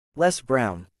Les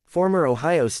Brown, former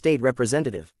Ohio State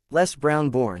Representative. Les Brown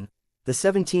born the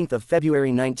 17th of February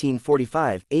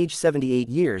 1945, age 78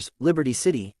 years, Liberty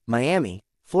City, Miami,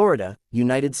 Florida,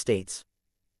 United States.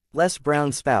 Les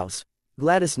Brown spouse,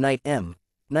 Gladys Knight M.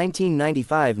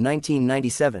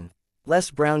 1995-1997.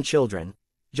 Les Brown children,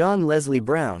 John Leslie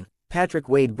Brown, Patrick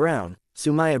Wade Brown,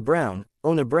 Sumaya Brown,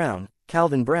 Ona Brown,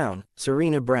 Calvin Brown,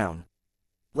 Serena Brown.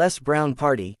 Les Brown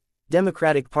Party,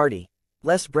 Democratic Party.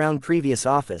 Les Brown previous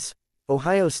office,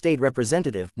 Ohio State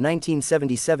Representative,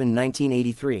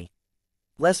 1977-1983.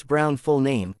 Les Brown full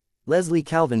name, Leslie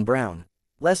Calvin Brown.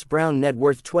 Les Brown net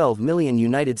worth $12 million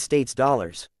United States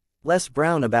dollars. Les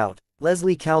Brown about.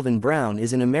 Leslie Calvin Brown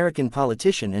is an American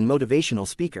politician and motivational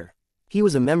speaker. He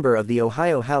was a member of the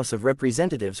Ohio House of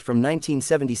Representatives from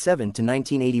 1977 to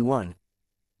 1981.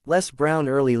 Les Brown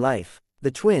early life.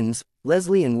 The twins,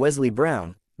 Leslie and Wesley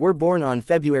Brown, were born on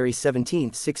February 17,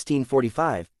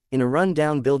 1645, in a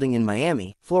run-down building in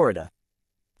Miami, Florida.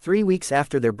 3 weeks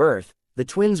after their birth, the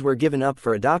twins were given up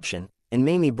for adoption, and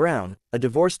Mamie Brown, a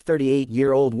divorced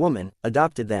 38-year-old woman,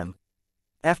 adopted them.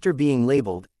 After being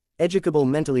labeled educable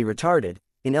mentally retarded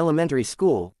in elementary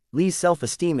school, Lee's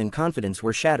self-esteem and confidence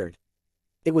were shattered.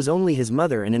 It was only his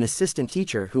mother and an assistant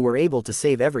teacher who were able to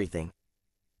save everything.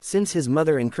 Since his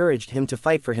mother encouraged him to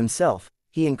fight for himself,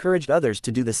 he encouraged others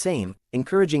to do the same,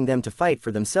 encouraging them to fight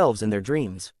for themselves and their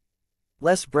dreams.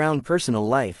 Les Brown personal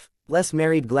life. Les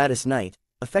married Gladys Knight,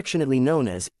 affectionately known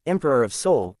as Emperor of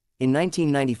Soul, in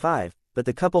 1995, but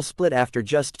the couple split after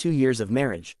just 2 years of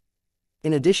marriage.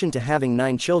 In addition to having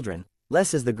 9 children,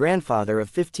 Les is the grandfather of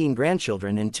 15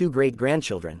 grandchildren and 2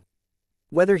 great-grandchildren.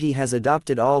 Whether he has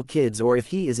adopted all kids or if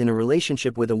he is in a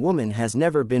relationship with a woman has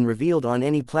never been revealed on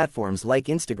any platforms like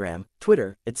Instagram,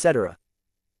 Twitter, etc.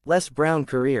 Les Brown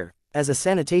career. As a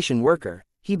sanitation worker,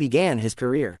 he began his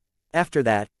career. After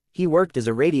that, he worked as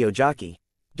a radio jockey.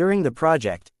 During the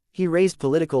project, he raised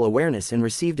political awareness and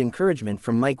received encouragement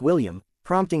from Mike William,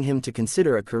 prompting him to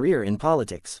consider a career in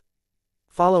politics.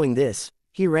 Following this,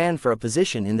 he ran for a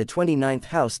position in the 29th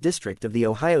House District of the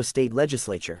Ohio State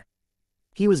Legislature.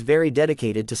 He was very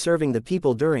dedicated to serving the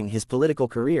people during his political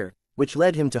career, which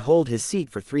led him to hold his seat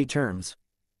for 3 terms.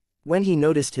 When he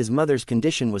noticed his mother's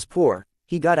condition was poor,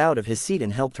 he got out of his seat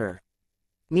and helped her.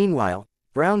 Meanwhile,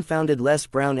 Brown founded Les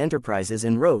Brown Enterprises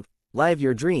and wrote, "Live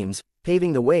Your Dreams,"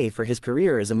 paving the way for his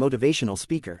career as a motivational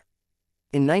speaker.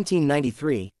 In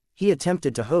 1993, he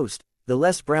attempted to host The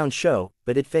Les Brown Show,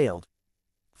 but it failed.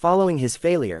 Following his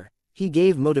failure, he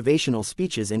gave motivational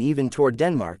speeches and even toured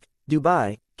Denmark,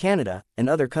 Dubai, Canada, and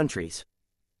other countries.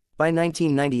 By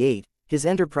 1998, his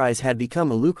enterprise had become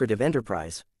a lucrative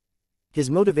enterprise. His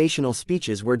motivational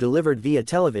speeches were delivered via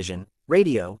television,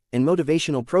 radio, and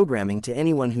motivational programming to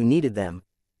anyone who needed them.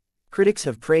 Critics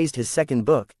have praised his second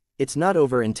book, It's Not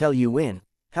Over Until You Win: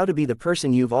 How to Be the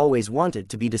Person You've Always Wanted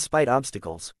to Be Despite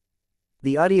Obstacles.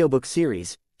 The audiobook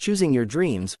series, Choosing Your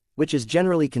Dreams, which is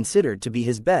generally considered to be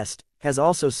his best, has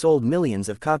also sold millions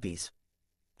of copies.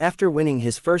 After winning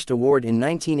his first award in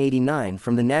 1989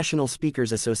 from the National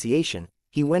Speakers Association,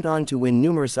 he went on to win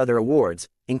numerous other awards,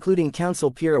 including Council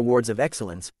Peer Awards of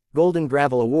Excellence, Golden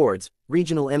Gravel Awards,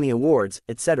 Regional Emmy Awards,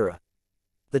 etc.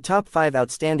 The top 5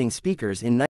 outstanding speakers in